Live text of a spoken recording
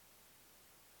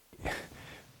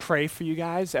pray for you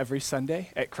guys every Sunday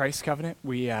at Christ Covenant.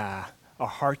 Our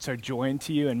hearts are joined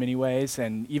to you in many ways,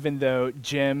 and even though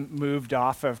Jim moved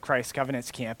off of Christ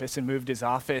Covenant's campus and moved his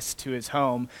office to his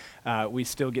home, we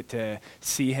still get to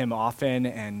see him often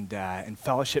and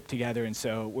fellowship together, and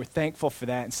so we're thankful for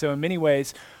that. And so in many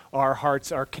ways, our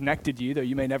hearts are connected to you, though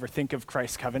you may never think of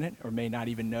Christ Covenant or may not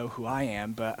even know who I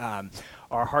am, but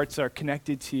our hearts are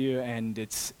connected to you, and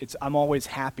I'm always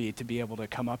happy to be able to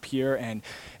come up here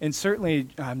and certainly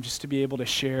just to be able to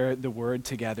share the word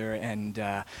together. And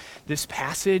this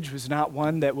passage was not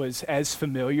one that was as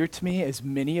familiar to me as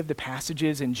many of the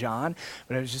passages in John,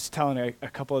 but I was just telling a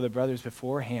couple of the brothers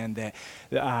beforehand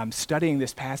that studying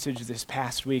this passage this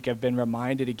past week, I've been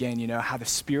reminded again, how the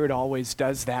Spirit always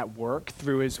does that work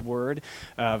through His Word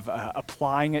of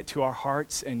applying it to our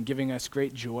hearts and giving us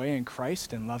great joy in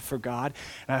Christ and love for God.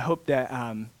 And I hope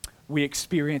that we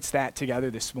experience that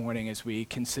together this morning as we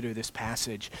consider this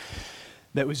passage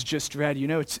that was just read.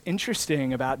 It's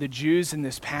interesting about the Jews in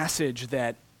this passage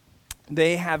that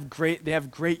they have great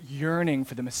yearning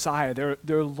for the Messiah.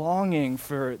 They're longing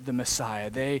for the Messiah.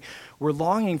 They were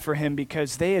longing for him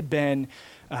because they had been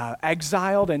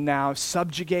exiled and now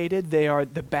subjugated. They are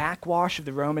the backwash of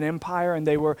the Roman Empire, and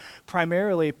they were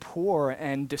primarily poor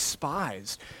and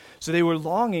despised. So they were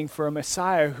longing for a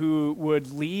Messiah who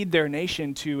would lead their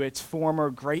nation to its former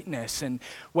greatness. And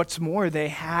what's more, they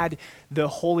had the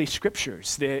Holy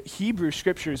Scriptures, the Hebrew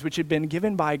Scriptures, which had been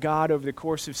given by God over the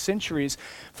course of centuries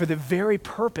for the very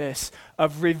purpose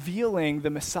of revealing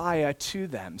the Messiah to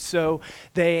them. So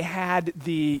they had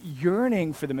the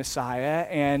yearning for the Messiah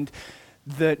and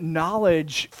the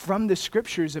knowledge from the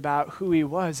Scriptures about who he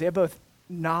was. They had both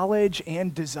knowledge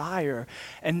and desire,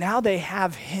 and now they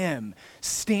have him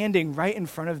standing right in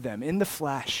front of them in the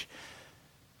flesh.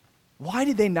 Why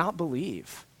did they not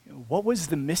believe? What was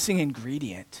the missing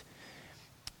ingredient?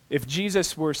 If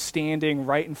Jesus were standing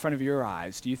right in front of your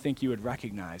eyes, do you think you would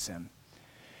recognize him?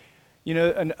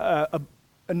 A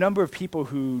number of people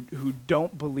who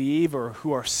don't believe or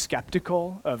who are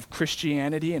skeptical of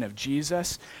Christianity and of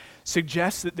Jesus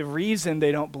suggests that the reason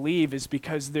they don't believe is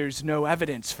because there's no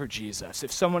evidence for Jesus.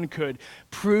 If someone could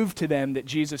prove to them that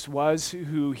Jesus was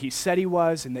who he said he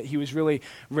was and that he was really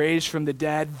raised from the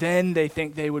dead, then they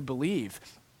think they would believe.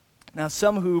 Now,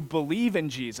 some who believe in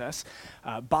Jesus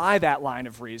buy that line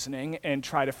of reasoning and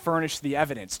try to furnish the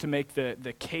evidence to make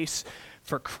the case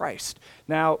for Christ.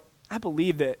 Now, I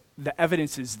believe that the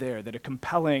evidence is there, that a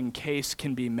compelling case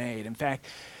can be made. In fact,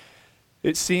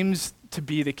 it seems to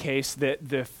be the case that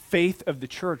the faith of the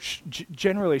church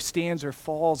generally stands or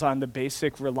falls on the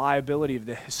basic reliability of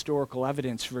the historical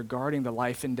evidence regarding the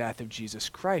life and death of Jesus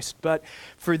Christ. But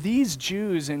for these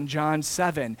Jews in John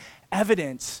 7,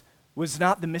 evidence was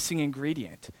not the missing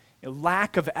ingredient.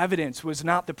 Lack of evidence was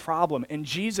not the problem, and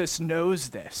Jesus knows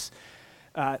this.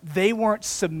 They weren't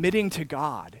submitting to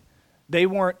God. They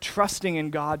weren't trusting in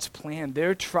God's plan.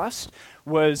 Their trust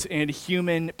was in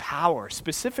human power,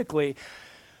 specifically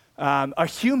a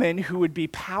human who would be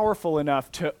powerful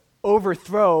enough to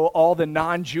overthrow all the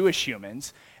non-Jewish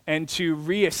humans and to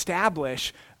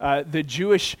reestablish the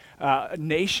Jewish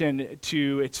nation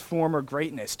to its former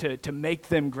greatness, to make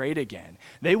them great again.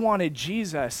 They wanted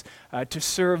Jesus to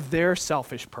serve their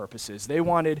selfish purposes. They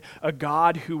wanted a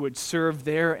God who would serve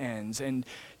their ends. And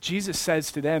Jesus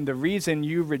says to them, the reason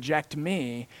you reject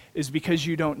me is because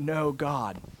you don't know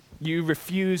God. You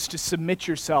refuse to submit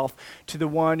yourself to the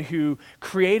one who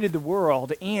created the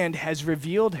world and has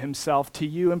revealed himself to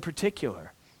you in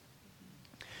particular.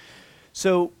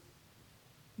 So,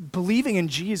 believing in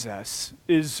Jesus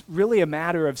is really a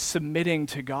matter of submitting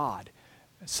to God,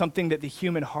 something that the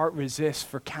human heart resists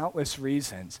for countless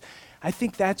reasons. I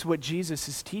think that's what Jesus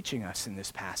is teaching us in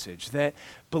this passage, that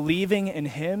believing in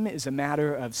him is a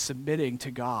matter of submitting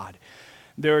to God.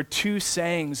 There are two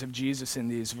sayings of Jesus in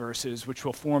these verses, which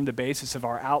will form the basis of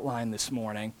our outline this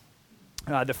morning.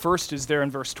 The first is there in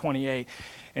verse 28,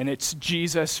 and it's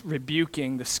Jesus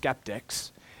rebuking the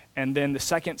skeptics. And then the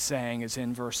second saying is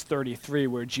in verse 33,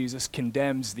 where Jesus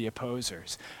condemns the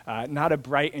opposers. Not a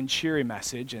bright and cheery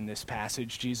message in this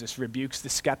passage. Jesus rebukes the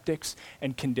skeptics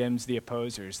and condemns the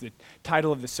opposers. The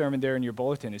title of the sermon there in your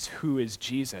bulletin is Who is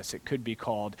Jesus? It could be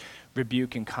called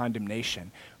Rebuke and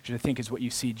Condemnation, which I think is what you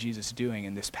see Jesus doing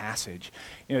in this passage.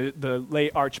 The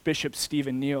late Archbishop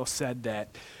Stephen Neal said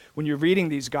that when you're reading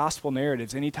these gospel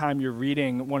narratives, anytime you're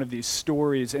reading one of these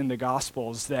stories in the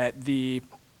Gospels, that the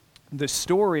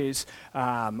stories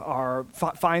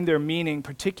find their meaning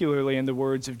particularly in the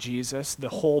words of Jesus. The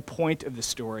whole point of the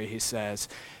story, he says,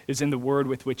 is in the word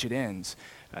with which it ends.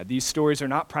 These stories are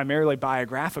not primarily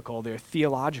biographical, they're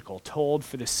theological, told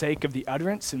for the sake of the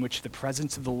utterance in which the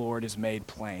presence of the Lord is made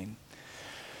plain.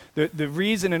 The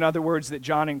reason, in other words, that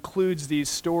John includes these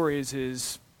stories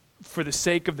is for the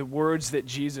sake of the words that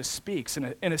Jesus speaks.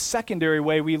 In a secondary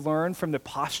way, we learn from the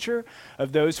posture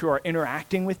of those who are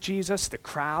interacting with Jesus, the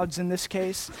crowds in this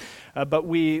case, but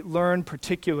we learn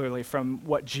particularly from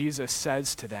what Jesus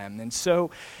says to them. And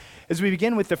so, as we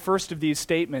begin with the first of these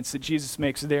statements that Jesus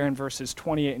makes there in verses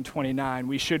 28 and 29,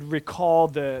 we should recall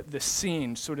the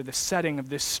scene, sort of the setting of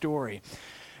this story.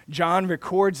 John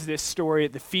records this story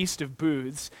at the Feast of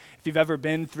Booths. If you've ever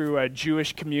been through a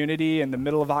Jewish community in the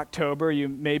middle of October, you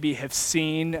maybe have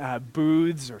seen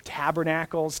booths or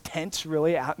tabernacles, tents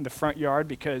really, out in the front yard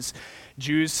because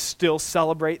Jews still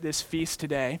celebrate this feast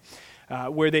today,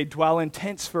 where they dwell in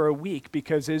tents for a week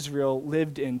because Israel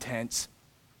lived in tents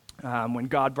when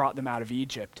God brought them out of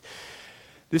Egypt.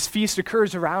 This feast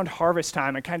occurs around harvest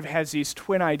time. It kind of has these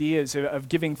twin ideas of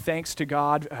giving thanks to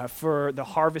God for the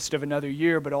harvest of another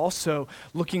year, but also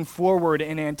looking forward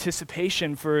in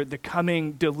anticipation for the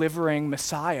coming delivering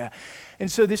Messiah.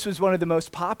 And so this was one of the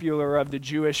most popular of the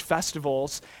Jewish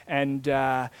festivals, and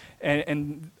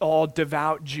all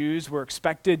devout Jews were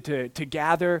expected to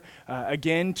gather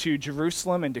again to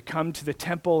Jerusalem and to come to the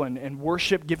temple and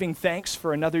worship, giving thanks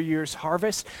for another year's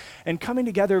harvest, and coming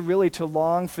together really to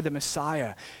long for the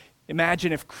Messiah.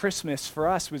 Imagine if Christmas for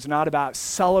us was not about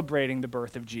celebrating the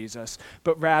birth of Jesus,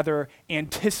 but rather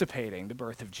anticipating the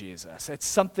birth of Jesus. It's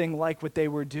something like what they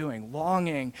were doing,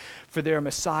 longing for their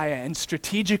Messiah. And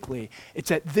strategically,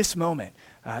 it's at this moment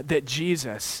that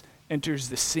Jesus enters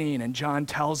the scene. And John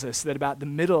tells us that about the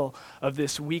middle of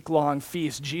this week-long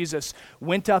feast, Jesus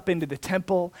went up into the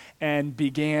temple and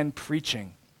began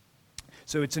preaching.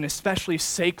 So it's an especially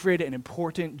sacred and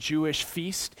important Jewish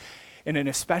feast, in an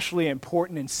especially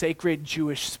important and sacred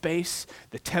Jewish space,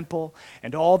 the temple,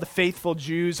 and all the faithful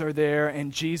Jews are there,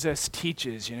 and Jesus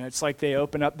teaches. It's like they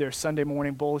open up their Sunday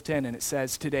morning bulletin, and it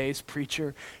says, today's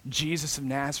preacher, Jesus of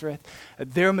Nazareth.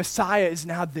 Their Messiah is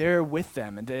now there with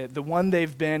them, and the one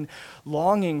they've been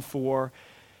longing for,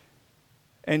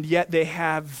 and yet they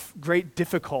have great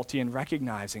difficulty in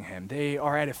recognizing him. They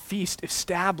are at a feast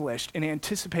established in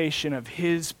anticipation of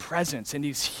his presence, and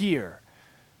he's here.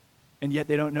 And yet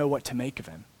they don't know what to make of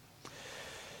him.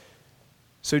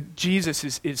 So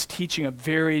Jesus is teaching a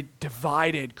very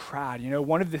divided crowd.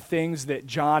 One of the things that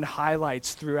John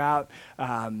highlights throughout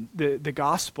the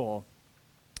gospel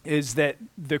is that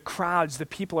the crowds, the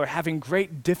people, are having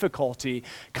great difficulty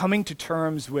coming to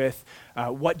terms with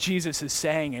what Jesus is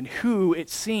saying and who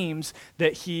it seems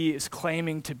that he is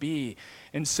claiming to be.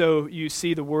 And so you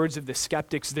see the words of the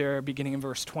skeptics there beginning in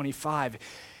verse 25.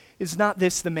 Is not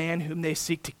this the man whom they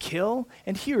seek to kill?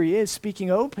 And here he is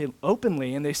speaking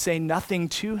openly, and they say nothing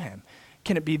to him.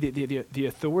 Can it be that the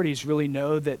authorities really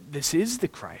know that this is the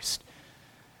Christ?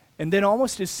 And then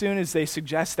almost as soon as they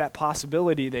suggest that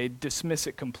possibility, they dismiss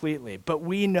it completely. But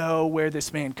we know where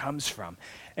this man comes from.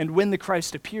 And when the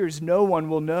Christ appears, no one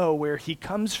will know where he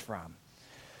comes from.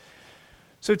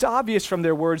 So it's obvious from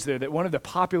their words there that one of the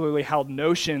popularly held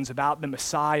notions about the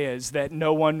Messiah is that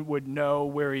no one would know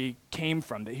where he came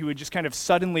from, that he would just kind of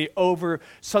suddenly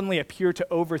appear to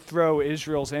overthrow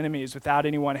Israel's enemies without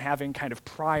anyone having kind of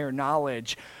prior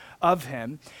knowledge of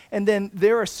him. And then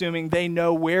they're assuming they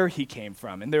know where he came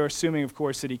from. And they're assuming, of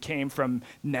course, that he came from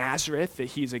Nazareth, that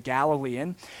he's a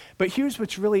Galilean. But here's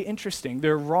what's really interesting.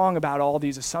 They're wrong about all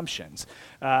these assumptions.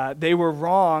 They were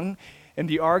wrong in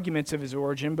the arguments of his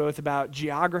origin, both about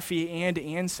geography and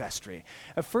ancestry.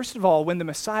 First of all, when the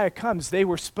Messiah comes, they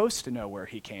were supposed to know where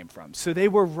he came from. So they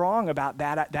were wrong about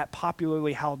that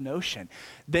popularly held notion.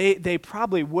 They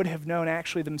probably would have known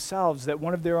actually themselves that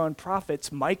one of their own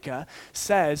prophets, Micah,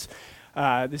 says,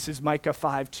 this is Micah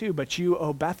 5:2, but you,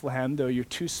 O Bethlehem, though you're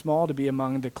too small to be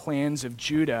among the clans of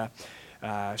Judah,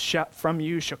 from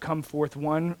you shall come forth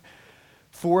one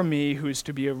for me who is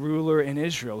to be a ruler in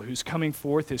Israel, whose coming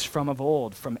forth is from of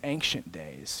old, from ancient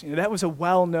days. That was a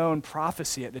well-known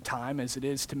prophecy at the time, as it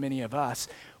is to many of us,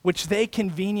 which they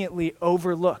conveniently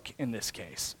overlook in this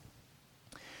case.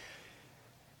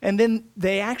 And then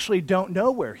they actually don't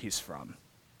know where he's from.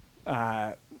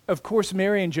 Of course,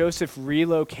 Mary and Joseph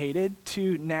relocated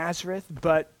to Nazareth,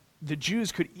 but the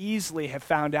Jews could easily have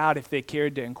found out if they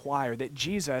cared to inquire that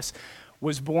Jesus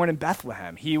was born in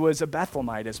Bethlehem. He was a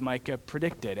Bethlehemite, as Micah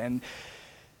predicted. And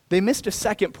they missed a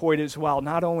second point as well,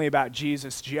 not only about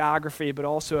Jesus' geography, but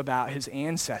also about his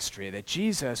ancestry, that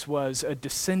Jesus was a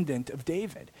descendant of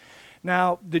David.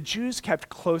 Now, the Jews kept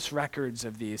close records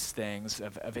of these things,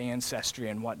 of ancestry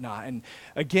and whatnot. And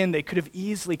again, they could have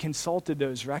easily consulted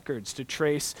those records to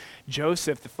trace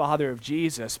Joseph, the father of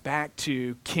Jesus, back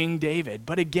to King David.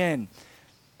 But again,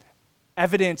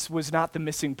 evidence was not the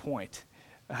missing point.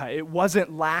 It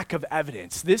wasn't lack of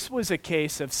evidence. This was a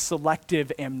case of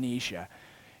selective amnesia.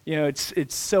 You know,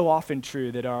 it's so often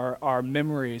true that our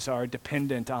memories are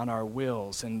dependent on our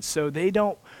wills. And so they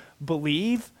don't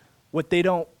believe what they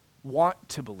don't want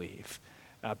to believe,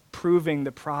 proving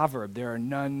the proverb, there are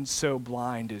none so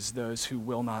blind as those who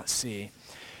will not see.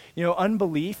 You know,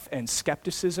 unbelief and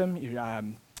skepticism,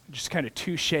 just kind of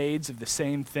two shades of the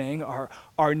same thing,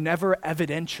 are never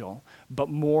evidential, but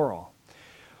moral.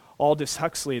 Aldous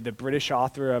Huxley, the British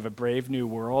author of A Brave New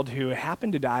World, who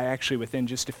happened to die actually within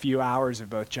just a few hours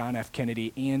of both John F.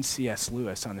 Kennedy and C.S.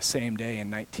 Lewis on the same day in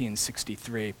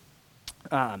 1963.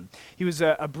 He was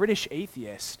a British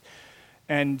atheist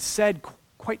and said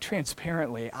quite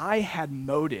transparently, I had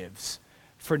motives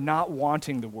for not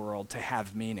wanting the world to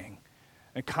have meaning,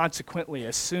 and consequently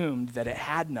assumed that it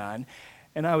had none,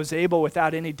 and I was able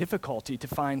without any difficulty to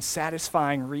find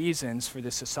satisfying reasons for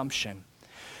this assumption.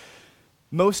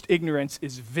 Most ignorance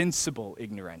is vincible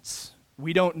ignorance.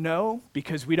 We don't know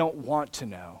because we don't want to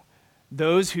know.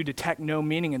 Those who detect no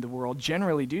meaning in the world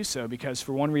generally do so because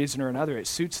for one reason or another it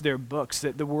suits their books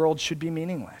that the world should be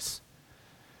meaningless.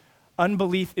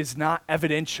 Unbelief is not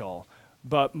evidential,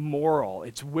 but moral.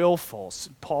 It's willful.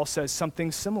 Paul says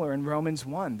something similar in Romans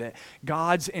 1, that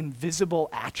God's invisible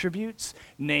attributes,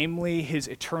 namely his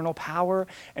eternal power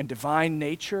and divine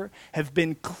nature, have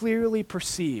been clearly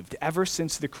perceived ever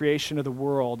since the creation of the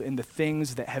world in the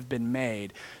things that have been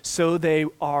made, so they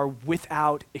are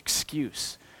without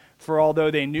excuse. For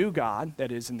although they knew God,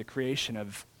 that is, in the creation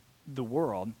of the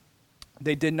world,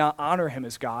 they did not honor him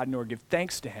as God nor give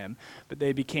thanks to him, but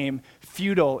they became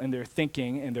futile in their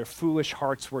thinking and their foolish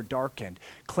hearts were darkened.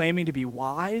 Claiming to be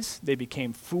wise, they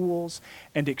became fools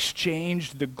and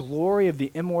exchanged the glory of the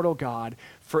immortal God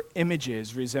for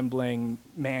images resembling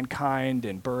mankind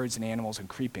and birds and animals and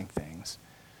creeping things.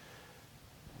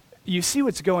 You see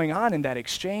what's going on in that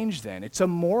exchange then. It's a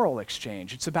moral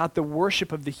exchange. It's about the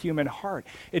worship of the human heart.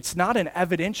 It's not an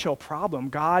evidential problem.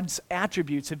 God's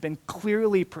attributes have been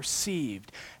clearly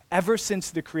perceived ever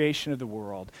since the creation of the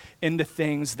world in the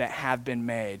things that have been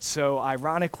made. So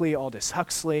ironically, Aldous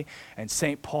Huxley and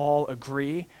St. Paul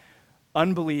agree.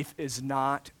 Unbelief is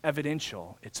not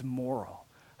evidential. It's moral.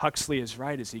 Huxley is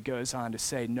right as he goes on to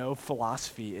say, no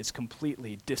philosophy is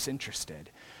completely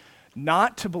disinterested.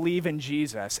 Not to believe in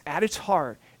Jesus, at its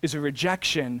heart, is a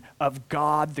rejection of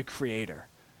God the Creator.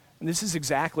 And this is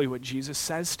exactly what Jesus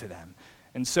says to them.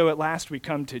 And so at last we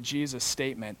come to Jesus'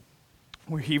 statement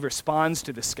where he responds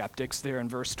to the skeptics there in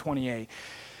verse 28.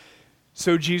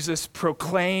 So Jesus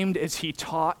proclaimed as he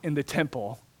taught in the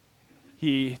temple.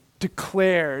 He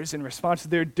declares in response to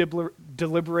their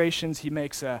deliberations, he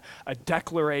makes a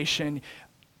declaration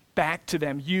back to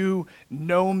them. You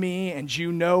know me and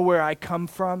you know where I come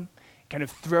from. Kind of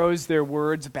throws their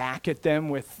words back at them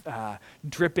with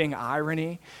dripping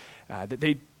irony, that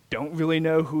they don't really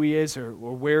know who he is or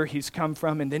where he's come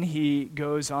from. And then he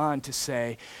goes on to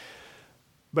say,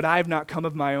 but I have not come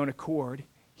of my own accord.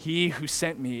 He who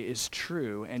sent me is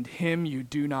true, and him you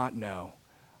do not know.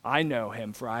 I know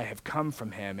him, for I have come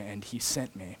from him, and he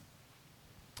sent me.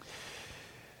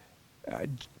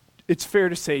 It's fair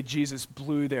to say Jesus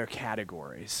blew their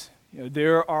categories. You know,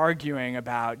 they're arguing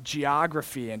about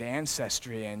geography and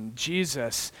ancestry, and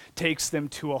Jesus takes them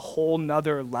to a whole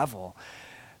nother level.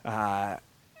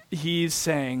 He's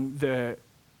saying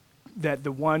that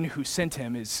the one who sent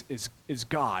him is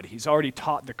God. He's already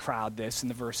taught the crowd this in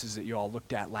the verses that you all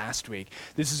looked at last week.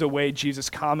 This is a way Jesus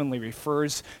commonly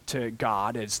refers to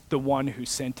God as the one who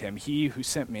sent him, he who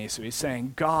sent me. So he's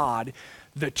saying God,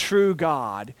 the true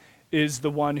God, is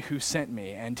the one who sent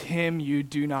me, and him you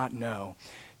do not know.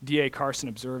 D.A. Carson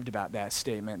observed about that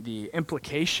statement. The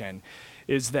implication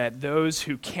is that those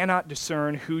who cannot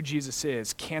discern who Jesus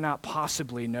is cannot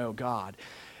possibly know God,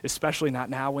 especially not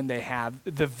now when they have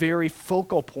the very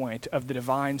focal point of the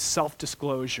divine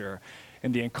self-disclosure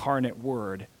in the incarnate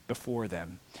Word before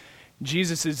them.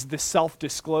 Jesus is the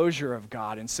self-disclosure of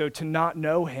God, and so to not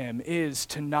know him is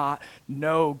to not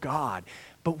know God.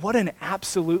 But what an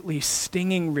absolutely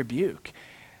stinging rebuke.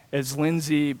 As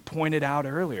Lindsay pointed out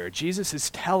earlier, Jesus is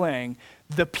telling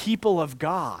the people of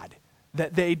God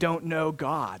that they don't know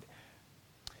God.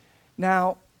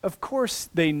 Now, of course,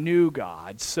 they knew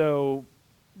God, so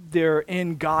they're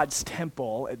in God's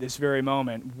temple at this very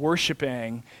moment,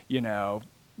 worshiping, in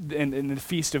the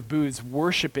Feast of Booths,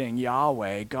 worshiping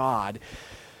Yahweh, God.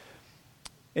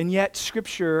 And yet,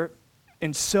 Scripture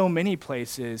in so many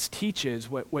places teaches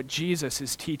what Jesus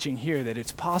is teaching here, that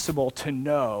it's possible to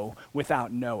know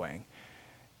without knowing.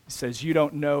 He says, you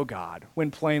don't know God,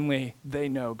 when plainly they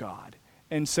know God.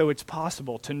 And so it's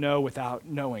possible to know without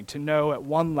knowing, to know at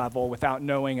one level without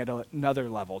knowing at another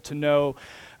level, to know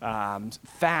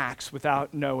facts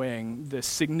without knowing the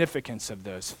significance of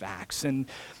those facts. And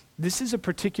this is a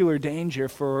particular danger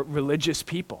for religious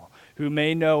people who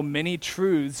may know many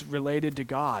truths related to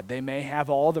God. They may have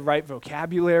all the right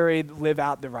vocabulary, live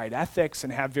out the right ethics,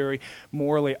 and have very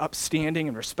morally upstanding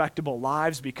and respectable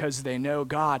lives because they know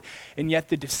God. And yet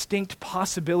the distinct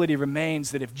possibility remains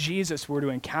that if Jesus were to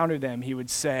encounter them, he would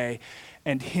say,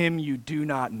 "And him you do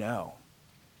not know."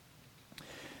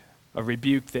 A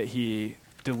rebuke that he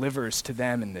delivers to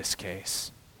them in this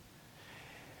case.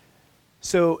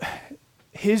 So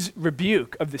his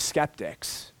rebuke of the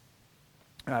skeptics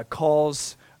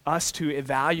calls us to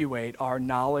evaluate our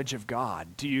knowledge of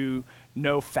God. Do you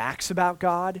know facts about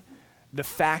God, the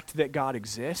fact that God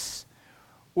exists,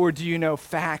 or do you know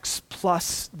facts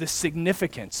plus the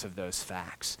significance of those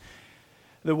facts?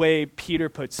 The way Peter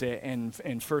puts it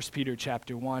in 1 Peter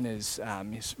chapter 1 is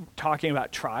he's talking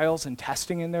about trials and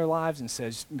testing in their lives and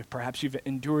says, perhaps you've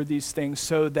endured these things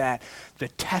so that the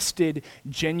tested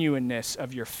genuineness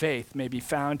of your faith may be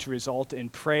found to result in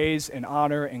praise and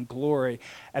honor and glory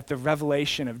at the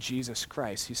revelation of Jesus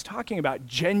Christ. He's talking about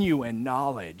genuine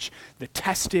knowledge, the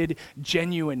tested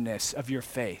genuineness of your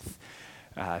faith.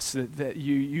 So that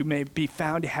you may be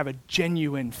found to have a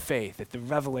genuine faith at the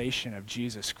revelation of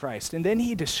Jesus Christ. And then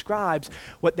he describes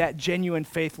what that genuine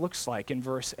faith looks like in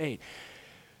verse 8.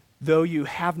 Though you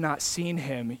have not seen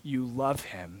him, you love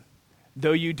him.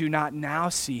 Though you do not now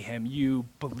see him, you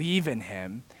believe in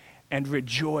him and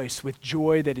rejoice with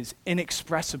joy that is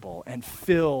inexpressible and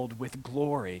filled with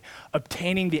glory,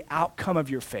 obtaining the outcome of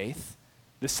your faith,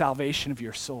 the salvation of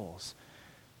your souls.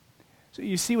 So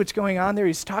you see what's going on there?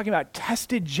 He's talking about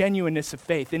tested genuineness of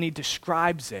faith, and he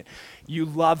describes it. You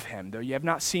love him. Though you have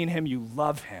not seen him, you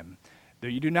love him. Though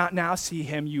you do not now see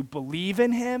him, you believe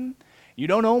in him. You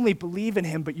don't only believe in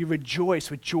him, but you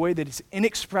rejoice with joy that is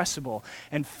inexpressible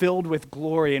and filled with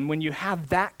glory. And when you have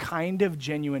that kind of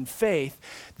genuine faith,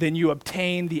 then you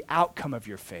obtain the outcome of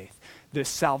your faith, the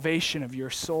salvation of your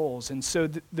souls. And so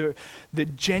the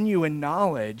genuine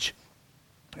knowledge,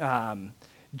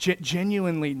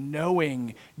 genuinely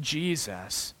knowing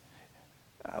Jesus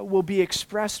will be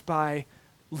expressed by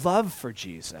love for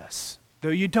Jesus. Though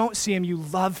you don't see him, you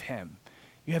love him.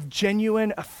 You have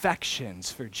genuine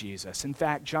affections for Jesus. In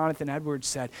fact, Jonathan Edwards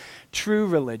said, true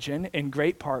religion in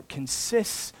great part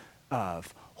consists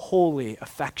of holy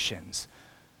affections,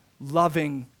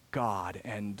 loving God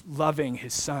and loving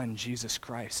his son, Jesus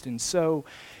Christ. And so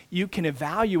you can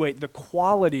evaluate the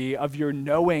quality of your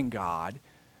knowing God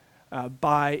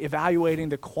by evaluating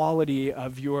the quality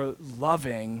of your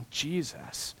loving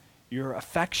Jesus, your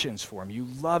affections for him. You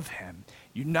love him.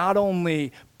 You not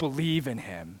only believe in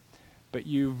him, but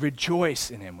you rejoice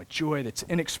in him with joy that's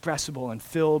inexpressible and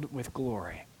filled with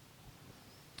glory.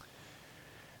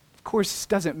 Of course, this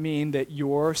doesn't mean that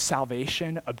your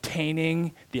salvation,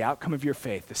 obtaining the outcome of your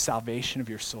faith, the salvation of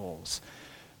your souls,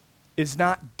 is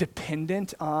not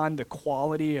dependent on the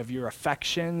quality of your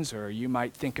affections, or you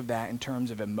might think of that in terms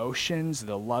of emotions,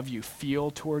 the love you feel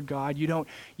toward God. You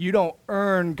don't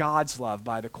earn God's love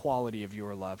by the quality of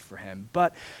your love for him.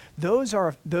 But those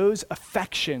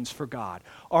affections for God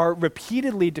are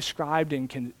repeatedly described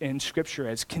in Scripture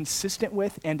as consistent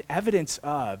with and evidence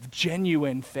of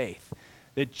genuine faith.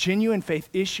 That genuine faith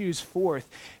issues forth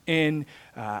in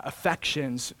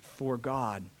affections for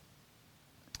God.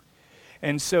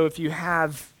 And so if you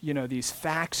have, these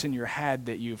facts in your head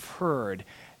that you've heard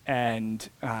and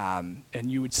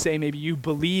you would say maybe you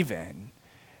believe in,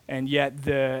 and yet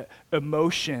the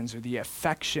emotions or the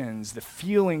affections, the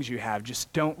feelings you have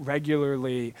just don't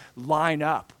regularly line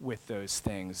up with those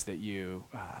things that you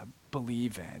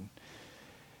believe in,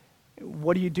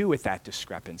 what do you do with that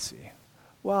discrepancy?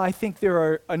 Well, I think there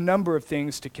are a number of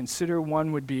things to consider.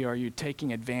 One would be, are you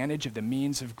taking advantage of the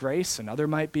means of grace? Another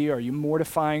might be, are you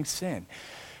mortifying sin?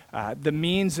 The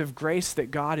means of grace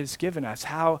that God has given us,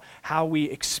 how we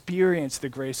experience the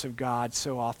grace of God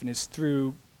so often is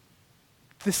through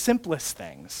the simplest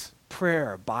things: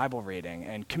 prayer, Bible reading,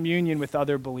 and communion with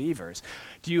other believers.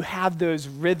 Do you have those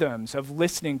rhythms of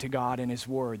listening to God in his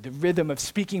word, the rhythm of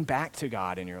speaking back to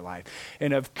God in your life,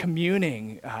 and of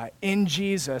communing in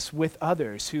Jesus with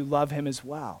others who love him as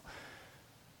well?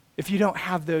 If you don't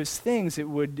have those things, it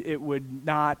would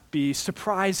not be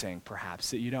surprising, perhaps,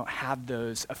 that you don't have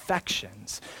those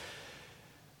affections.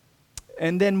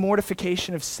 And then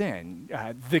mortification of sin,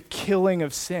 the killing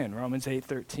of sin. Romans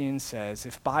 8:13 says,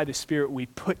 if by the Spirit we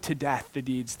put to death the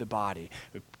deeds of the body,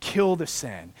 we kill the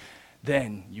sin,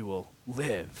 then you will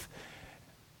live.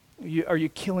 Are you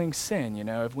killing sin?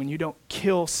 When you don't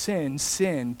kill sin,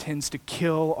 sin tends to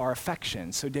kill our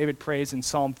affections. So David prays in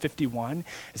Psalm 51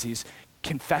 as he's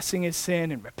confessing his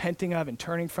sin and repenting of and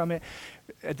turning from it.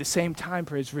 At the same time,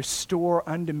 prays, restore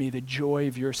unto me the joy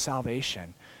of your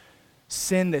salvation.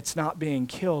 Sin that's not being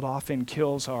killed often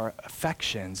kills our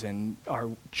affections and our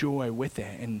joy with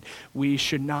it. And we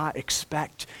should not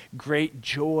expect great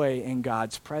joy in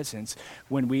God's presence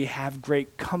when we have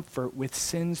great comfort with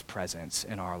sin's presence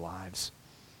in our lives.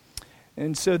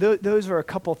 And so those are a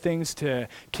couple things to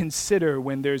consider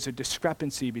when there's a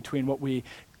discrepancy between what we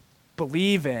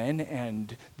believe in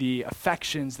and the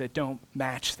affections that don't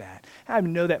match that. I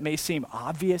know that may seem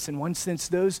obvious in one sense.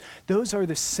 Those are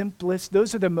the simplest,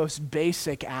 those are the most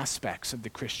basic aspects of the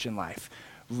Christian life.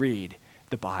 Read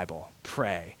the Bible,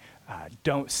 pray,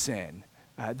 don't sin.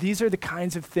 These are the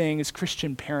kinds of things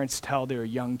Christian parents tell their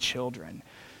young children.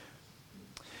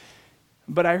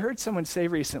 But I heard someone say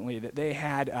recently that they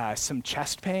had some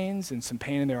chest pains and some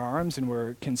pain in their arms and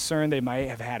were concerned they might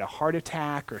have had a heart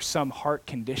attack or some heart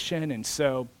condition, and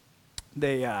so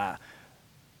they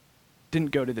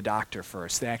didn't go to the doctor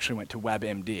first. They actually went to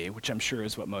WebMD, which I'm sure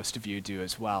is what most of you do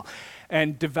as well,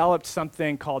 and developed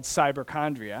something called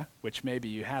cyberchondria, which maybe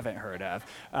you haven't heard of,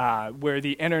 where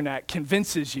the internet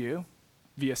convinces you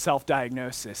via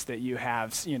self-diagnosis that you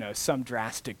have, some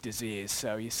drastic disease.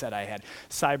 So he said I had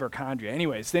cyberchondria.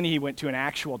 Anyways, then he went to an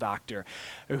actual doctor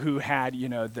who had,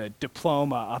 the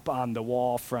diploma up on the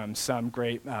wall from some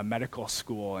great medical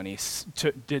school, and he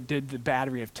did the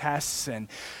battery of tests and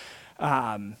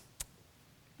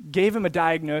gave him a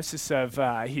diagnosis of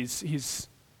he's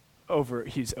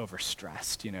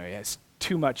overstressed. He has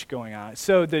too much going on.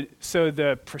 So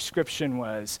the prescription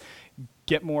was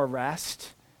get more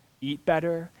rest, eat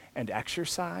better, and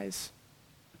exercise.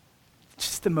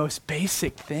 Just the most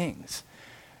basic things.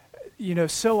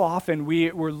 So often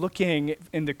we're looking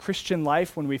in the Christian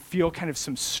life when we feel kind of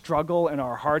some struggle in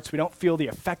our hearts. We don't feel the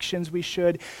affections we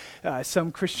should.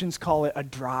 Some Christians call it a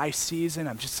dry season.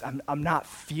 I'm not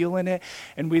feeling it.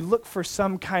 And we look for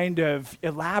some kind of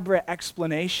elaborate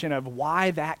explanation of why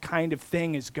that kind of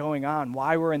thing is going on,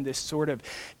 why we're in this sort of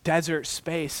desert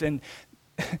space. And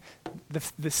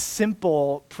the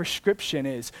simple prescription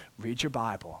is read your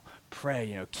Bible,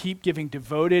 pray, keep giving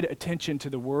devoted attention to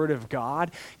the Word of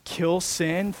God, kill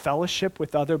sin, fellowship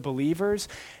with other believers,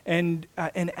 and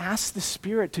ask the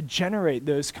Spirit to generate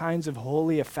those kinds of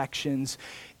holy affections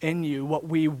in you. What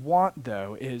we want,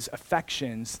 though, is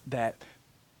affections that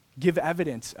give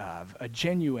evidence of a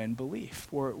genuine belief.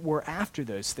 We're after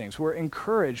those things. We're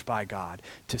encouraged by God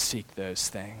to seek those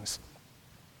things.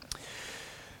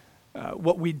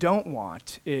 What we don't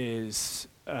want is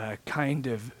a kind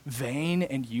of vain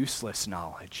and useless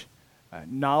knowledge.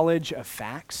 Knowledge of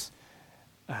facts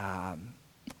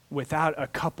without a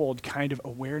coupled kind of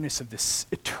awareness of the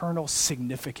eternal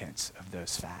significance of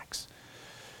those facts.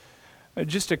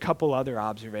 Just a couple other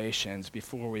observations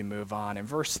before we move on. In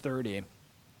verse 30,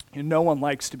 no one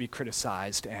likes to be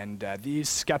criticized, and these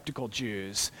skeptical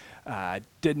Jews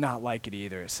did not like it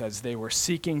either. It says they were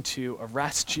seeking to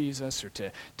arrest Jesus or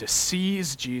to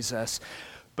seize Jesus,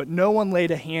 but no one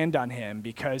laid a hand on him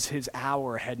because his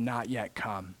hour had not yet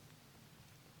come.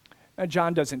 Now,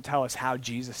 John doesn't tell us how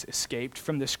Jesus escaped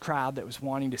from this crowd that was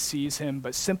wanting to seize him,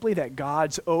 but simply that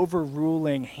God's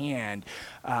overruling hand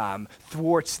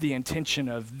thwarts the intention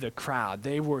of the crowd.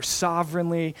 They were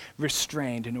sovereignly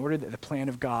restrained in order that the plan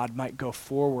of God might go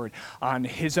forward on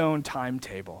his own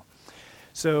timetable.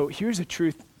 So here's a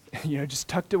truth, just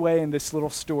tucked away in this little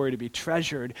story to be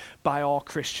treasured by all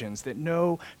Christians, that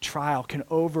no trial can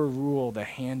overrule the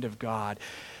hand of God,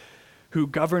 who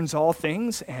governs all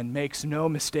things and makes no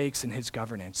mistakes in his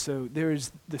governance. So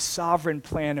there's the sovereign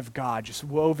plan of God just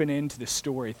woven into the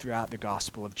story throughout the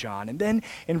Gospel of John. And then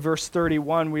in verse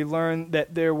 31, we learn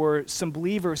that there were some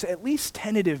believers, at least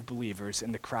tentative believers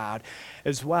in the crowd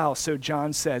as well. So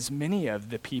John says many of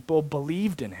the people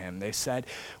believed in him. They said,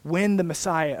 when the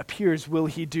Messiah appears, will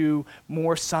he do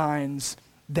more signs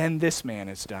than this man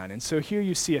has done? And so here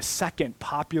you see a second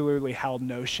popularly held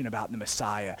notion about the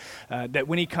Messiah, that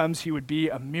when he comes, he would be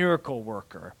a miracle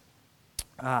worker.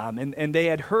 And they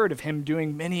had heard of him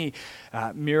doing many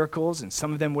miracles, and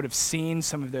some of them would have seen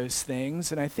some of those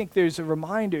things. And I think there's a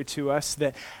reminder to us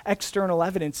that external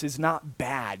evidence is not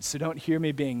bad. So don't hear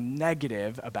me being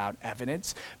negative about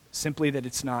evidence, simply that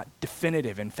it's not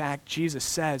definitive. In fact, Jesus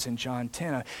says in John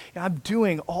 10, I'm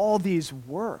doing all these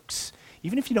works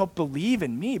even if you don't believe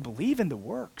in me, believe in the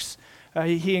works.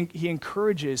 He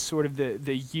encourages sort of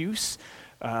the use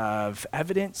of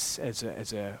evidence as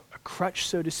a crutch,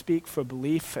 so to speak, for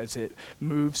belief as it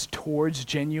moves towards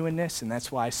genuineness. And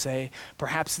that's why I say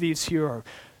perhaps these here are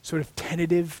sort of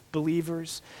tentative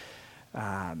believers.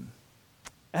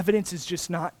 Evidence is just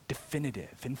not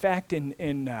definitive. In fact,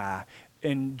 in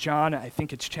John, I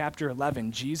think it's chapter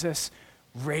 11, Jesus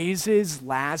raises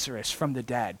Lazarus from the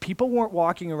dead. People weren't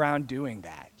walking around doing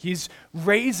that. He's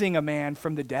raising a man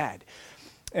from the dead.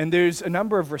 And there's a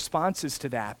number of responses to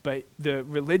that, but the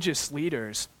religious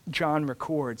leaders, John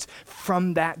records,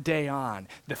 from that day on,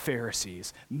 the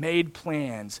Pharisees made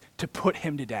plans to put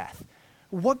him to death.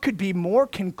 What could be more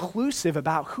conclusive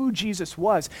about who Jesus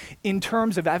was in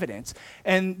terms of evidence?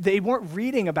 And they weren't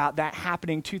reading about that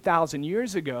happening 2,000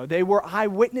 years ago. They were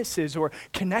eyewitnesses or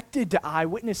connected to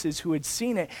eyewitnesses who had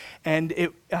seen it, and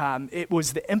it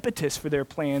was the impetus for their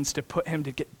plans to put him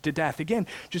to death. Again,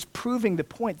 just proving the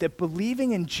point that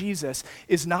believing in Jesus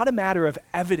is not a matter of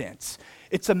evidence.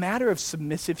 It's a matter of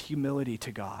submissive humility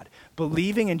to God.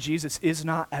 Believing in Jesus is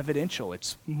not evidential,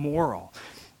 it's moral.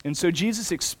 And so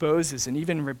Jesus exposes and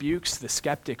even rebukes the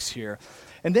skeptics here.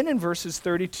 And then in verses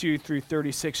 32 through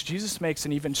 36, Jesus makes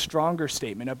an even stronger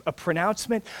statement, a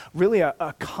pronouncement, really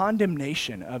a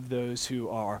condemnation of those who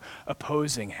are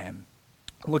opposing him.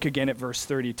 Look again at verse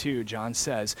 32. John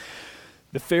says,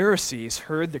 "The Pharisees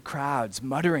heard the crowds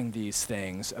muttering these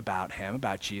things about him,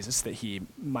 about Jesus, that he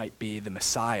might be the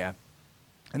Messiah.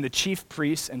 And the chief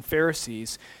priests and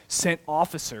Pharisees sent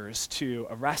officers to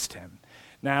arrest him."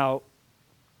 Now,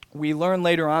 we learn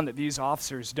later on that these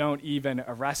officers don't even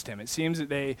arrest him. It seems that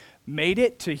they made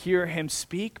it to hear him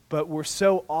speak, but were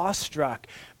so awestruck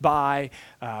by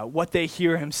what they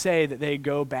hear him say that they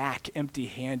go back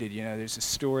empty-handed. You know, there's a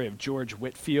story of George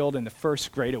Whitefield in the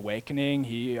First Great Awakening.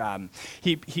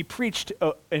 He preached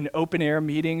in open-air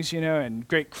meetings, you know, and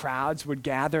great crowds would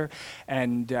gather.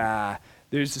 And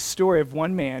there's a story of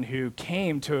one man who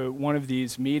came to one of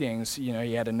these meetings. You know,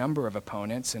 he had a number of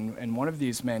opponents, and one of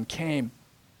these men came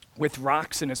with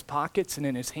rocks in his pockets and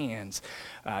in his hands,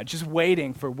 just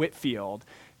waiting for Whitefield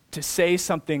to say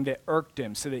something that irked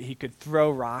him so that he could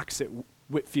throw rocks at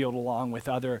Whitefield along with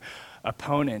other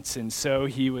opponents. And so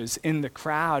he was in the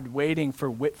crowd waiting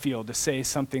for Whitefield to say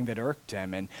something that irked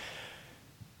him. And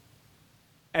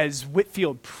as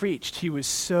Whitefield preached, he was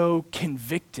so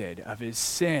convicted of his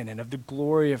sin and of the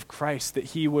glory of Christ that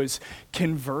he was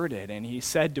converted. And he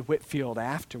said to Whitefield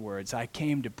afterwards, "I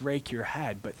came to break your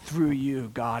head, but through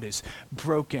you, God has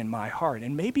broken my heart."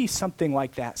 And maybe something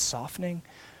like that softening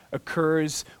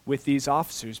occurs with these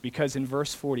officers, because in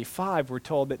verse 45, we're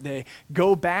told that they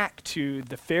go back to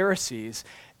the Pharisees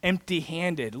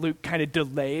empty-handed. Luke kind of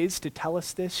delays to tell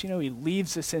us this. You know, he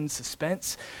leaves us in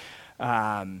suspense.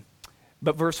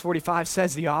 But verse 45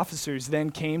 says, "The officers then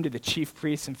came to the chief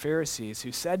priests and Pharisees,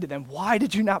 who said to them, 'Why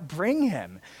did you not bring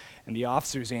him?' And the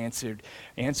officers answered,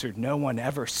 'No one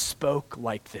ever spoke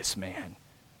like this man.'"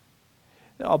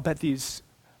 I'll bet these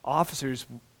officers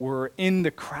were in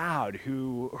the crowd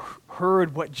who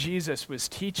heard what Jesus was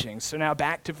teaching. So now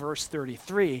back to verse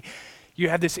 33, you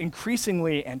have this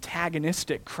increasingly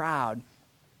antagonistic crowd,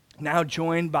 now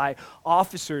joined by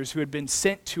officers who had been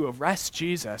sent to arrest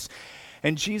Jesus.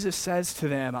 And Jesus says to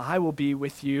them, "I will be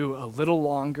with you a little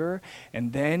longer,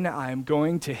 and then I am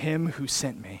going to him who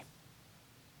sent me.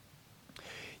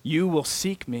 You will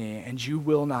seek me, and you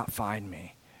will not find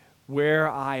me. Where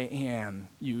I am,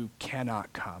 you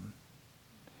cannot come.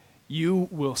 You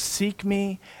will seek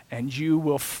me, and you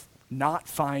will not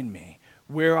find me.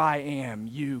 Where I am,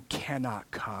 you cannot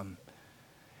come."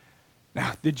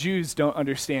 Now, the Jews don't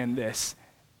understand this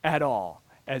at all,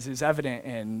 as is evident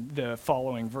in the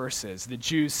following verses. The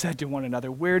Jews said to one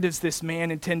another, "Where does this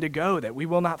man intend to go that we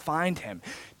will not find him?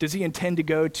 Does he intend to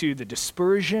go to the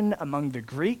dispersion among the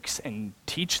Greeks and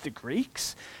teach the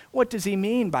Greeks? What does he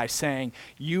mean by saying,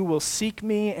 'You will seek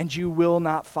me and you will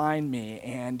not find me,'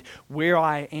 and 'where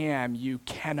I am, you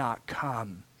cannot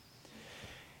come'?"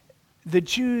 The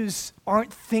Jews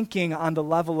aren't thinking on the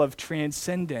level of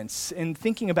transcendence. In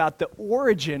thinking about the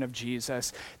origin of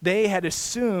Jesus, they had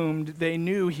assumed they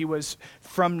knew he was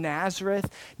from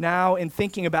Nazareth. Now, in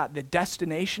thinking about the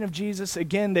destination of Jesus,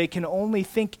 again, they can only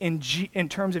think in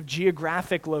terms of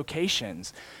geographic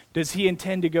locations. Does he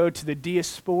intend to go to the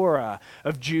diaspora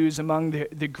of Jews among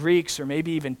the Greeks, or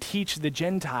maybe even teach the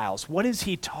Gentiles? What is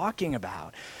he talking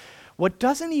about? What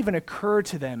doesn't even occur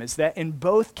to them is that in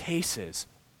both cases,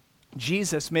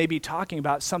 Jesus may be talking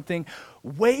about something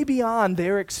way beyond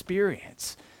their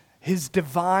experience, his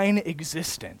divine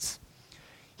existence.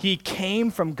 He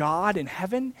came from God in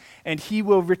heaven, and he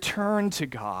will return to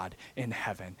God in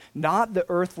heaven. Not the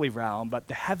earthly realm, but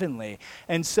the heavenly.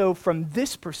 And so from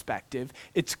this perspective,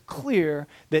 it's clear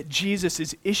that Jesus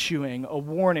is issuing a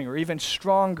warning, or even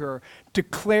stronger,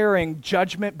 declaring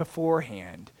judgment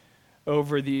beforehand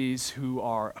over these who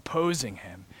are opposing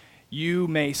him. You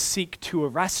may seek to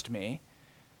arrest me,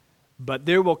 but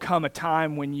there will come a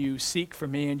time when you seek for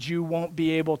me and you won't be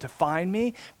able to find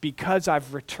me because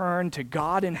I've returned to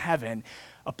God in heaven,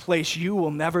 a place you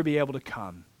will never be able to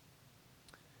come.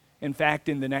 In fact,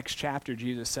 in the next chapter,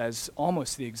 Jesus says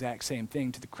almost the exact same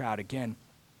thing to the crowd again.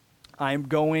 I am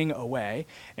going away,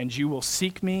 and you will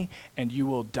seek me, and you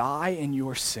will die in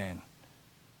your sin.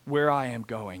 Where I am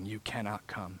going, you cannot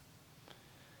come.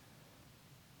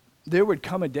 There would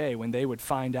come a day when they would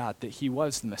find out that he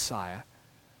was the Messiah,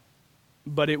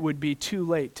 but it would be too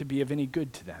late to be of any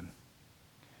good to them.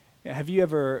 Have you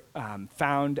ever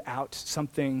found out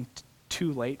something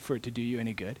too late for it to do you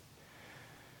any good?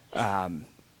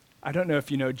 I don't know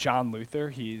if you know John Luther.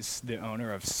 He's the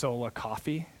owner of Sola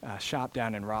Coffee shop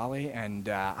down in Raleigh, and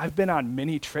I've been on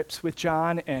many trips with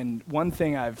John, and one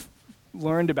thing I've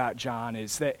learned about John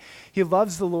is that he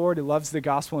loves the Lord, he loves the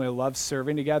gospel, and he loves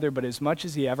serving together, but as much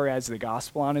as he ever has the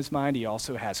gospel on his mind, he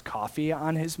also has coffee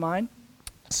on his mind.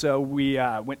 So we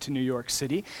went to New York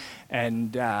City,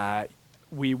 and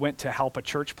we went to help a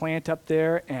church plant up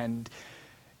there, and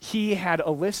he had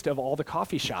a list of all the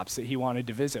coffee shops that he wanted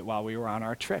to visit while we were on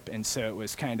our trip, and so it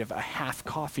was kind of a half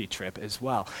coffee trip as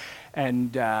well.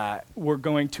 And we're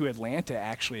going to Atlanta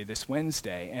actually this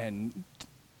Wednesday, and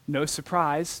no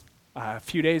surprise, a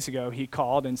few days ago he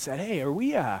called and said, hey, are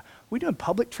we doing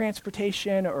public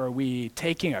transportation, or are we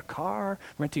taking a car,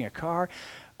 renting a car?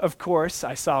 Of course,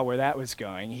 I saw where that was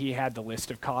going. He had the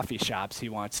list of coffee shops he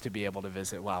wants to be able to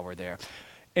visit while we're there.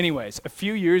 Anyways, a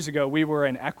few years ago, we were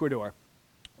in Ecuador.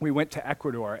 We went to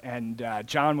Ecuador, and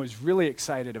John was really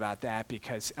excited about that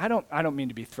because I don't mean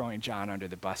to be throwing John under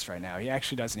the bus right now. He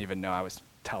actually doesn't even know I was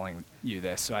telling you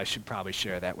this, so I should probably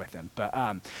share that with him. But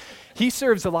he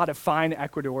serves a lot of fine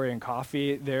Ecuadorian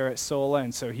coffee there at Sola,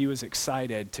 and so he was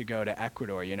excited to go to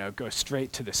Ecuador, go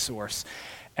straight to the source.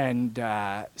 And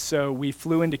so we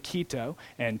flew into Quito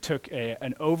and took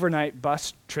an overnight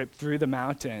bus trip through the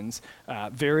mountains.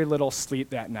 Very little sleep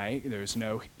that night. There was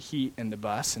no heat in the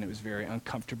bus, and it was very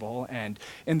uncomfortable. And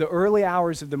in the early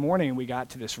hours of the morning, we got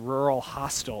to this rural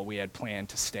hostel we had planned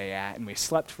to stay at, and we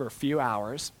slept for a few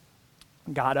hours,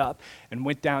 got up, and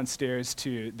went downstairs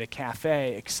to the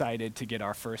cafe, excited to get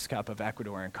our first cup of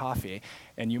Ecuadorian coffee.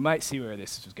 And you might see where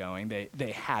this was going.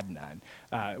 They had none.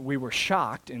 We were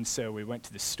shocked, and so we went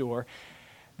to the store.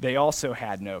 They also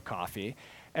had no coffee.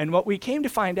 And what we came to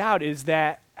find out is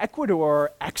that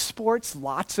Ecuador exports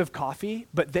lots of coffee,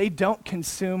 but they don't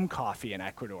consume coffee in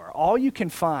Ecuador. All you can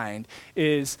find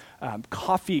is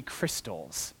coffee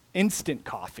crystals, instant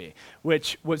coffee,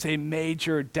 which was a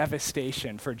major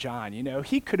devastation for John.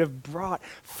 He could have brought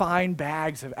fine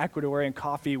bags of Ecuadorian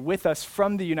coffee with us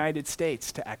from the United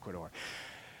States to Ecuador.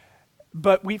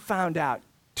 But we found out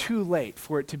too late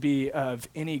for it to be of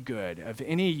any good, of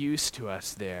any use to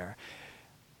us there.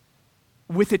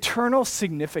 With eternal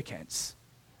significance,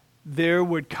 there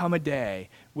would come a day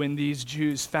when these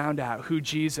Jews found out who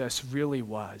Jesus really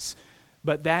was.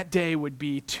 But that day would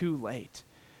be too late.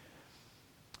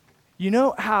 You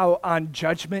know how on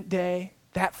Judgment Day,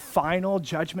 that final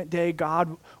Judgment Day,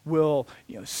 God will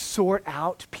sort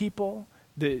out people,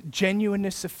 the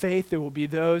genuineness of faith. There will be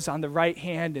those on the right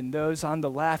hand and those on the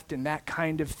left and that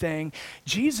kind of thing.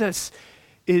 Jesus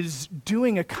is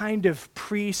doing a kind of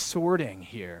pre-sorting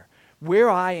here.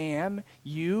 Where I am,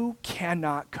 you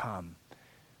cannot come.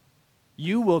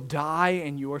 You will die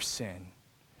in your sin.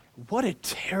 What a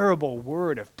terrible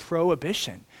word of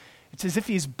prohibition. It's as if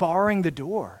he's barring the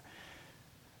door.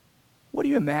 What do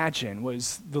you imagine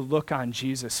was the look on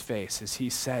Jesus' face as he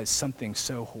says something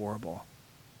so horrible?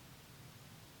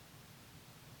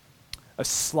 A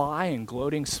sly and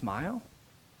gloating smile?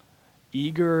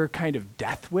 Eager kind of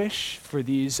death wish for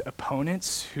these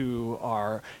opponents who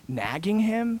are nagging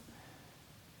him?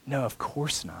 No, of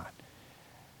course not.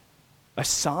 A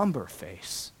somber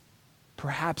face,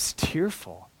 perhaps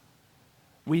tearful.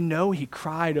 We know he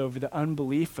cried over the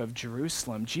unbelief of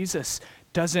Jerusalem. Jesus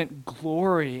doesn't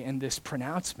glory in this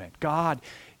pronouncement. God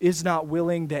is not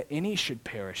willing that any should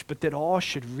perish, but that all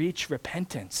should reach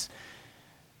repentance.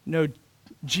 No,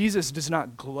 Jesus does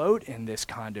not gloat in this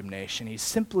condemnation. He's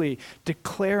simply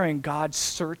declaring God's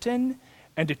certain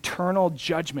and eternal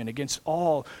judgment against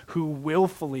all who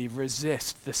willfully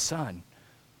resist the Son.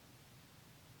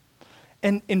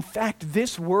 And in fact,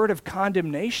 this word of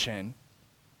condemnation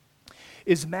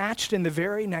is matched in the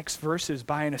very next verses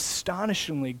by an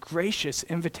astonishingly gracious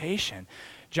invitation.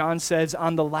 John says,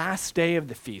 on the last day of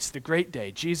the feast, the great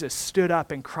day, Jesus stood up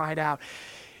and cried out,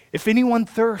 "If anyone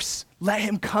thirsts, let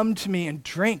him come to me and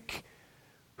drink.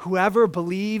 Whoever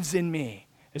believes in me,"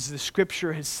 as the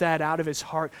scripture has said, out of his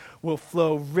heart will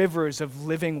flow rivers of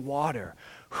living water.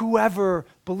 Whoever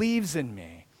believes in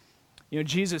me.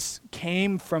 Jesus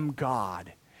came from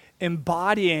God,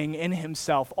 embodying in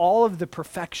himself all of the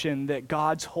perfection that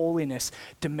God's holiness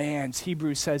demands.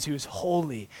 Hebrews says he was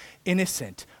holy,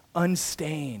 innocent,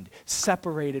 unstained,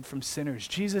 separated from sinners.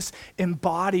 Jesus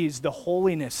embodies the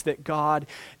holiness that God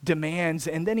demands,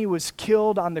 and then he was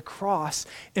killed on the cross,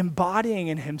 embodying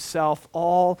in himself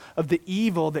all of the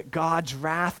evil that God's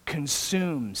wrath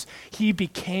consumes. He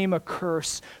became a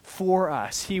curse for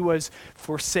us. He was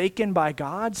forsaken by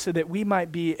God so that we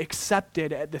might be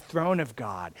accepted at the throne of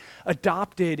God,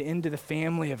 adopted into the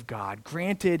family of God,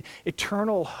 granted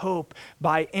eternal hope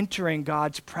by entering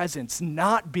God's presence,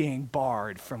 not being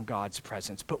barred from God's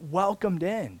presence, but welcomed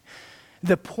in.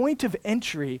 The point of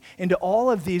entry into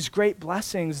all of these great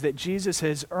blessings that Jesus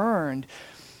has earned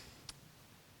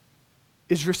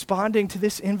is responding to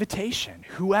this invitation.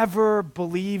 Whoever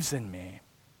believes in me,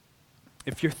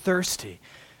 if you're thirsty,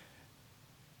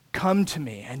 come to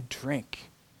me and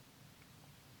drink.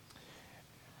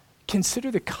 Consider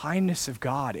the kindness of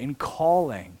God in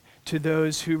calling to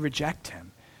those who reject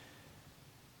him.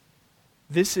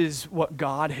 This is what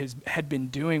God had been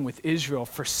doing with Israel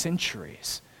for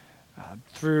centuries.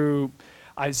 Through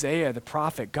Isaiah the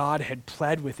prophet, God had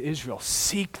pled with Israel,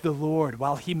 "Seek the Lord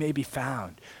while he may be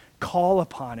found. Call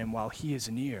upon him while he is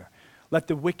near. Let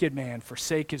the wicked man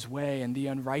forsake his way and the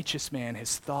unrighteous man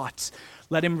his thoughts.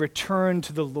 Let him return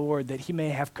to the Lord that he may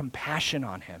have compassion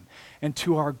on him, and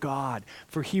to our God,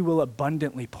 for he will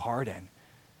abundantly pardon."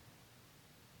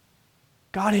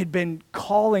 God had been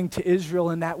calling to Israel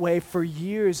in that way for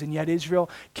years, and yet Israel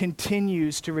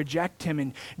continues to reject him.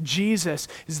 And Jesus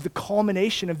is the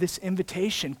culmination of this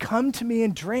invitation. Come to me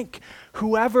and drink.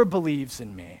 Whoever believes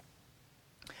in me,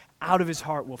 out of his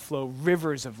heart will flow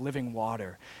rivers of living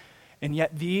water. And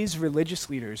yet these religious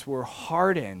leaders were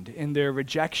hardened in their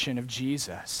rejection of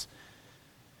Jesus.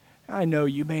 I know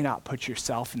you may not put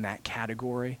yourself in that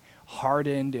category,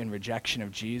 hardened in rejection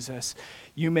of Jesus.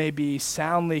 You may be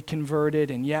soundly converted,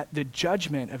 and yet the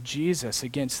judgment of Jesus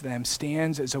against them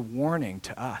stands as a warning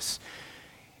to us.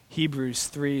 Hebrews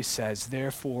 3 says,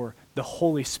 "Therefore, the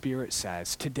Holy Spirit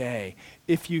says, today,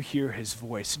 if you hear his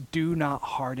voice, do not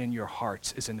harden your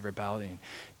hearts as in the rebellion.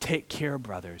 Take care,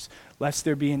 brothers, lest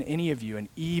there be in any of you an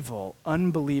evil,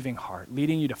 unbelieving heart,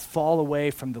 leading you to fall away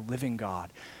from the living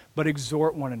God. But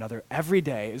exhort one another every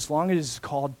day, as long as it is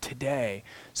called today,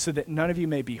 so that none of you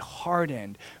may be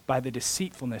hardened by the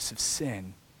deceitfulness of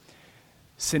sin."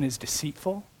 Sin is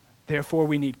deceitful. Therefore,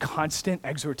 we need constant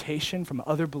exhortation from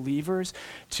other believers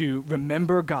to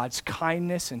remember God's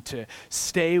kindness and to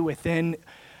stay within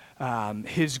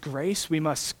his grace. We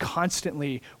must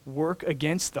constantly work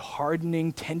against the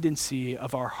hardening tendency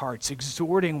of our hearts,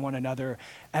 exhorting one another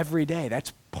every day.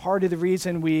 That's part of the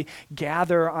reason we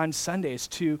gather on Sundays,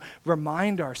 to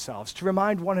remind ourselves, to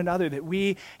remind one another that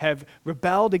we have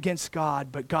rebelled against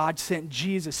God, but God sent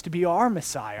Jesus to be our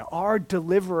Messiah, our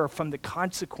deliverer from the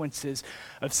consequences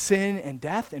of sin and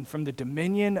death and from the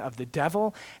dominion of the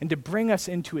devil, and to bring us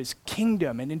into his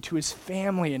kingdom and into his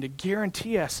family, and to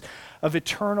guarantee us of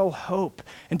eternal hope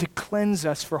and to cleanse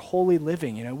us for holy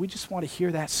living. We just want to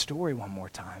hear that story one more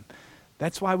time.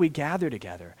 That's why we gather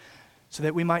together, so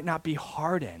that we might not be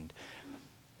hardened.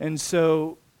 And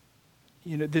so,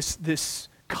 this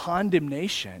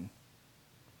condemnation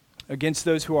against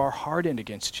those who are hardened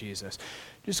against Jesus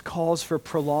just calls for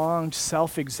prolonged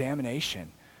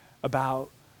self-examination about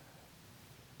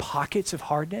pockets of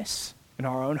hardness in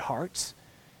our own hearts,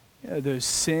 those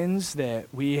sins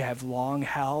that we have long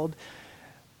held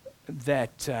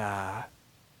that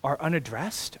are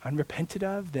unaddressed, unrepented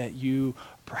of, that you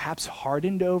perhaps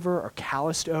hardened over or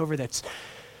calloused over. That's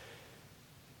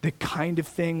the kind of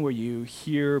thing where you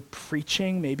hear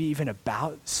preaching, maybe even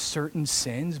about certain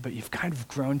sins, but you've kind of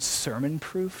grown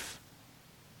sermon-proof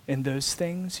in those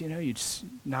things. You're just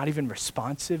not even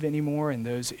responsive anymore in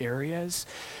those areas.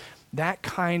 That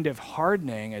kind of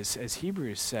hardening, as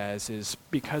Hebrews says, is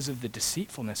because of the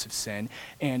deceitfulness of sin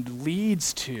and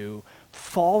leads to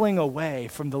falling away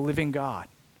from the living God.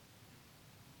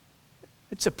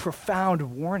 It's a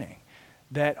profound warning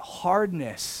that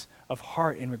hardness of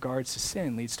heart in regards to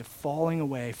sin leads to falling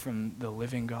away from the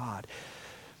living God.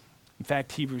 In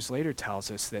fact, Hebrews later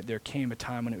tells us that there came a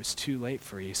time when it was too late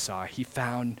for Esau. He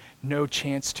found no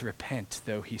chance to repent,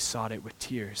 though he sought it with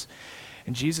tears.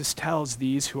 And Jesus tells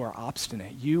these who are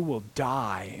obstinate, you will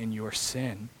die in your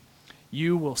sin.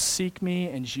 You will seek me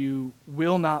and you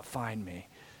will not find me.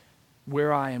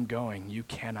 Where I am going, you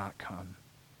cannot come.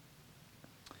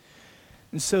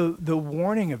 And so the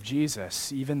warning of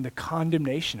Jesus, even the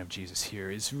condemnation of Jesus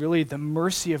here, is really the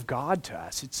mercy of God to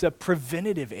us. It's a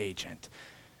preventative agent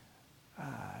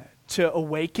to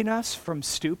awaken us from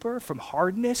stupor, from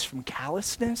hardness, from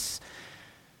callousness,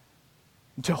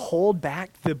 to hold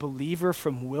back the believer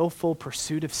from willful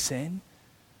pursuit of sin.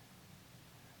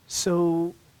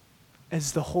 So,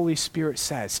 as the Holy Spirit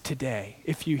says today,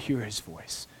 if you hear his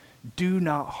voice, do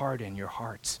not harden your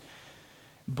hearts.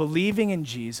 Believing in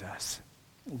Jesus,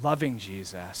 loving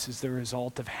Jesus, is the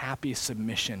result of happy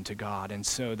submission to God. And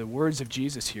so the words of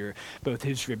Jesus here, both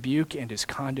his rebuke and his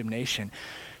condemnation,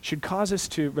 should cause us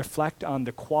to reflect on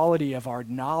the quality of our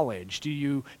knowledge. Do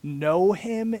you know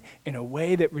him in a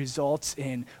way that results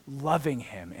in loving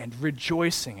him and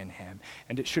rejoicing in him?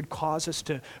 And it should cause us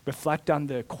to reflect on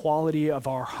the quality of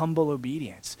our humble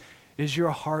obedience. Is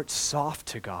your heart soft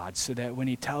to God so that when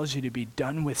he tells you to be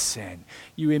done with sin,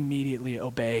 you immediately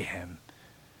obey him?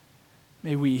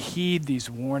 May we heed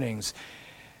these warnings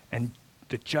and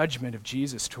the judgment of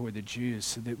Jesus toward the Jews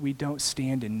so that we don't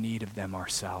stand in need of them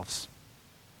ourselves,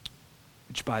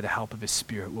 which by the help of his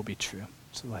Spirit will be true.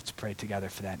 So let's pray together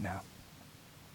for that now.